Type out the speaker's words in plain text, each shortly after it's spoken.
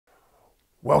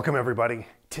Welcome everybody.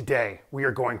 Today we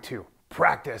are going to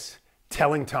practice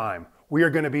telling time. We are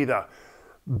going to be the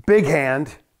big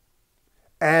hand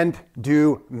and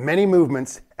do many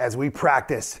movements as we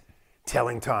practice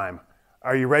telling time.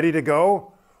 Are you ready to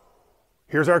go?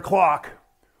 Here's our clock.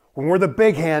 When we're the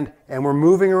big hand and we're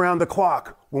moving around the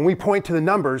clock, when we point to the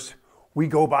numbers, we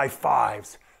go by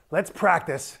fives. Let's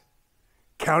practice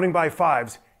counting by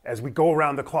fives as we go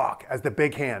around the clock as the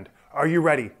big hand. Are you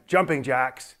ready? Jumping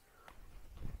jacks.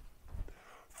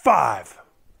 5,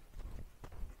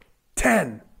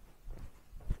 10,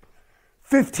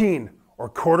 15, or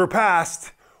quarter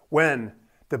past. When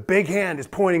the big hand is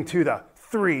pointing to the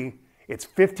 3, it's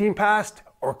 15 past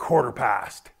or quarter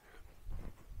past.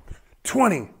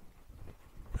 20,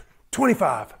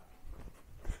 25,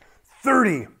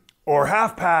 30, or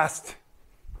half past.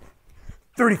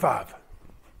 35,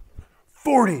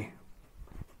 40,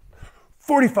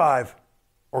 45,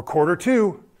 or quarter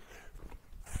to.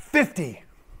 50,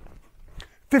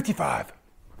 55,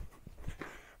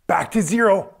 back to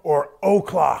 0 or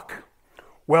o'clock.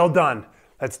 Well done.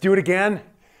 Let's do it again.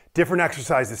 Different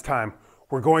exercise this time.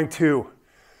 We're going to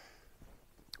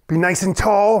be nice and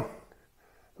tall,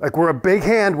 like we're a big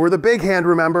hand. We're the big hand,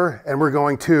 remember? And we're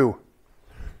going to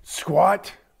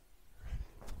squat,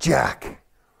 jack.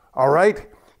 All right?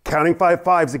 Counting 5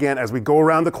 fives again as we go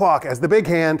around the clock as the big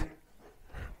hand.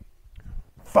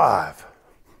 5,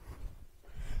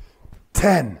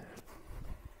 10,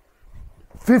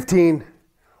 15,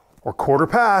 or quarter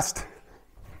past.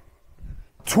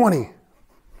 20,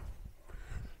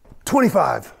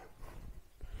 25,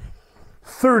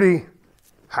 30,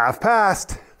 half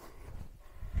past.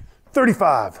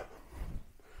 35,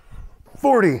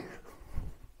 40,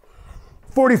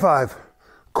 45,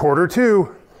 quarter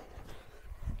to.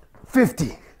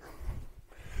 50,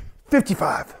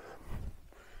 55,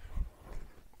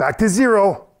 back to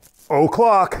 0,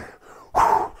 o'clock.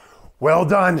 Well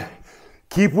done.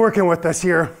 Keep working with us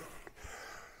here.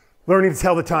 Learning to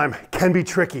tell the time can be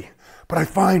tricky, but I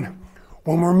find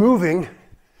when we're moving,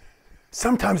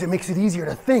 sometimes it makes it easier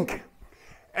to think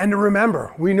and to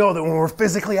remember. We know that when we're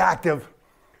physically active,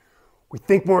 we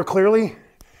think more clearly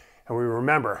and we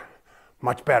remember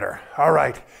much better. All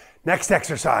right, next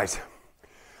exercise.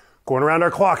 Going around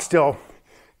our clock still,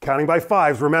 counting by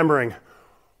fives, remembering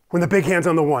when the big hand's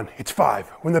on the 1, it's 5.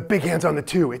 When the big hand's on the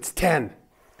 2, it's 10.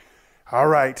 All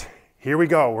right, here we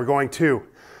go. We're going to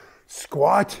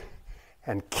squat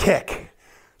and kick.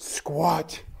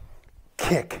 Squat,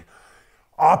 kick.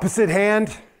 Opposite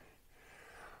hand,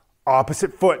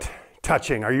 opposite foot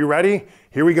touching. Are you ready?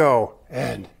 Here we go.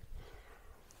 And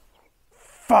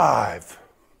 5,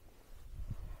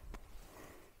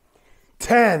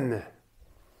 10,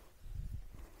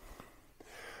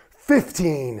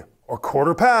 15, or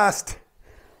quarter past.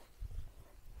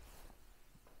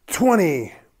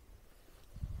 20,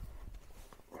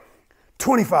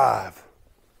 25,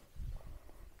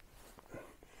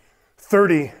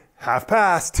 30, half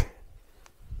past.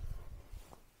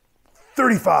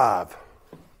 35,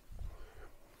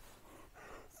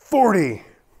 40,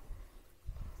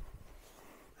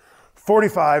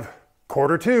 45,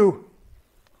 quarter to.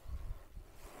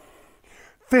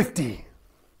 50,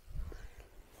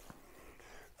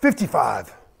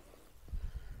 55,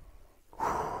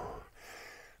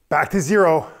 back to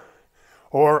 0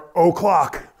 or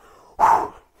o'clock.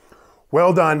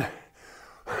 Well done.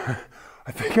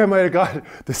 I think I might have got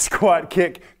the squat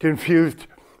kick confused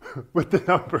with the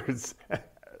numbers.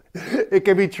 It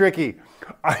can be tricky.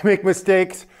 I make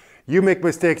mistakes, you make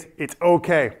mistakes, it's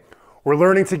okay. We're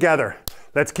learning together.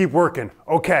 Let's keep working.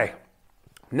 Okay,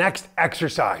 next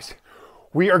exercise.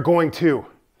 I'm going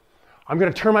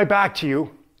to turn my back to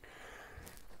you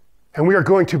and we are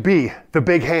going to be the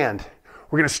big hand.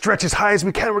 We're going to stretch as high as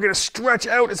we can. We're going to stretch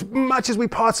out as much as we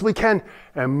possibly can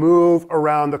and move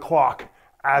around the clock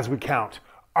as we count.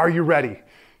 Are you ready?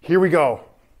 Here we go.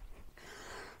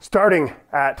 Starting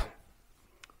at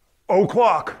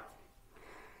o'clock.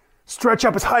 Stretch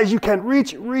up as high as you can.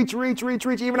 Reach, reach, reach, reach,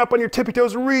 reach. Even up on your tippy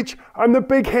toes, reach. I'm the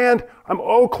big hand. I'm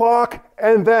o'clock.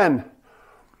 And then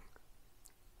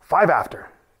 5 after.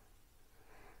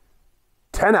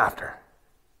 10 after.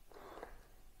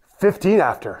 15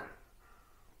 after.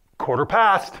 Quarter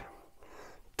past.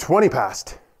 20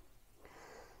 past.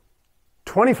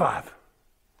 25.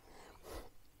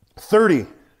 30.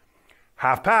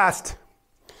 Half past.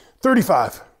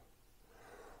 35.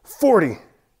 40.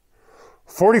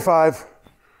 45.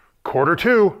 Quarter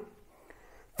to.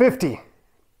 50.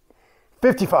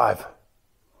 55.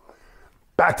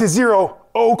 Back to 0.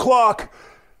 O'clock.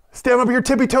 Stand up your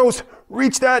tippy toes.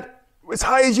 Reach that as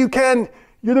high as you can.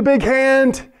 You're the big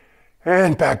hand.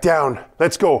 And back down.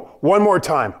 Let's go. One more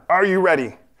time. Are you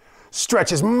ready?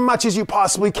 Stretch as much as you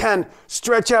possibly can.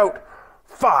 Stretch out.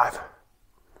 5,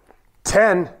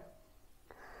 10,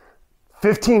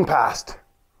 15 past,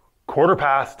 quarter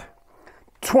past,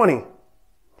 20,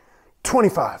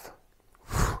 25,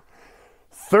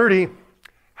 30,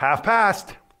 half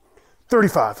past,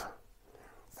 35,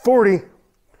 40,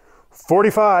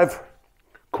 45,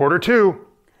 quarter to,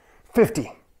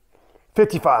 50,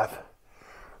 55,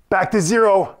 back to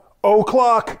 0,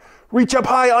 o'clock, reach up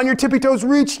high on your tippy toes,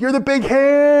 reach, you're the big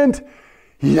hand,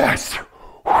 yes.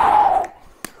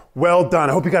 Well done.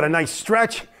 I hope you got a nice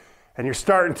stretch and you're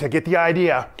starting to get the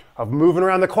idea of moving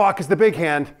around the clock as the big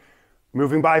hand,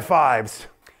 moving by 5s.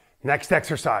 Next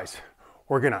exercise,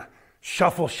 we're gonna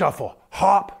shuffle, shuffle,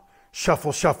 hop,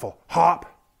 shuffle, shuffle, hop.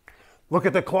 Look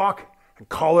at the clock and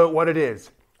call out what it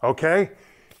is, okay?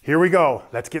 Here we go.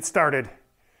 Let's get started.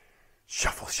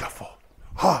 Shuffle, shuffle,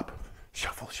 hop,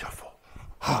 shuffle, shuffle,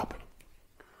 hop.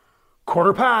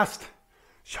 Quarter past,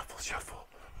 shuffle, shuffle,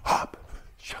 hop,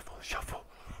 shuffle, shuffle,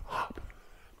 hop.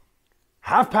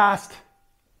 Half past.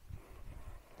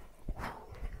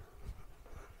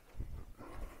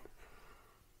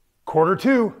 Quarter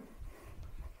to.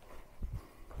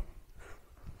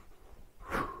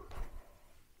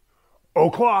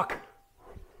 O'clock.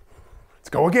 Let's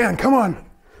go again, come on.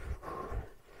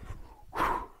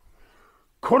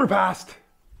 Quarter past.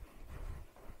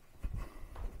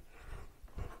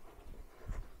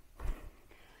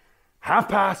 Half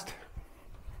past.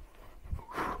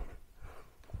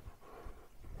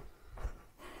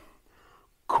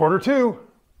 Quarter to.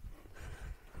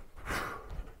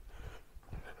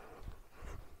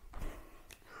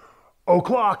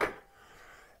 O'clock.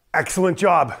 Excellent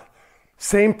job.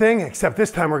 Same thing, except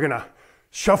this time we're gonna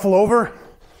shuffle over,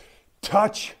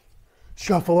 touch,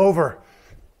 shuffle over,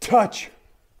 touch.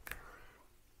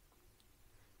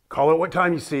 Call it what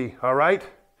time you see, all right?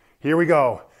 Here we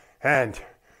go. And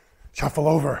shuffle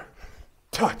over,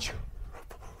 touch.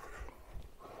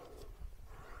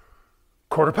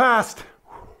 Quarter past.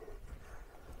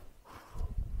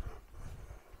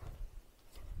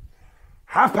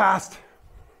 Half past.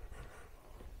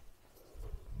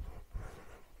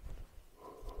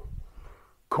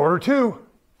 Quarter to.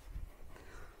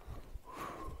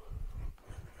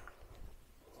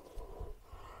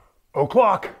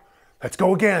 O'clock. Let's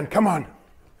go again, come on.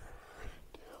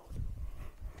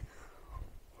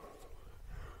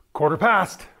 Quarter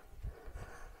past.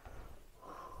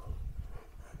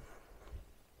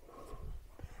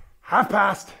 Half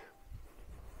past.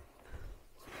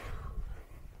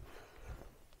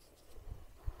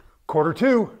 Quarter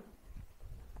to.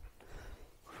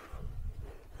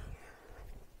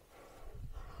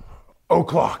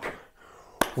 O'clock.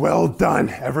 Well done,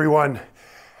 everyone.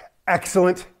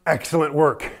 Excellent, excellent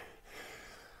work.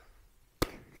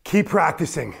 Keep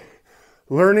practicing,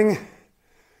 learning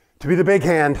to be the big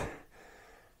hand.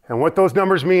 And what those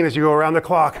numbers mean as you go around the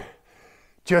clock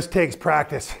just takes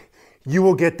practice. You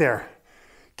will get there.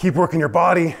 Keep working your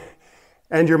body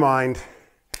and your mind,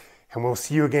 and we'll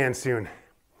see you again soon.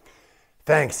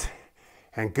 Thanks,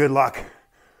 and good luck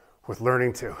with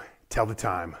learning to tell the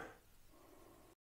time.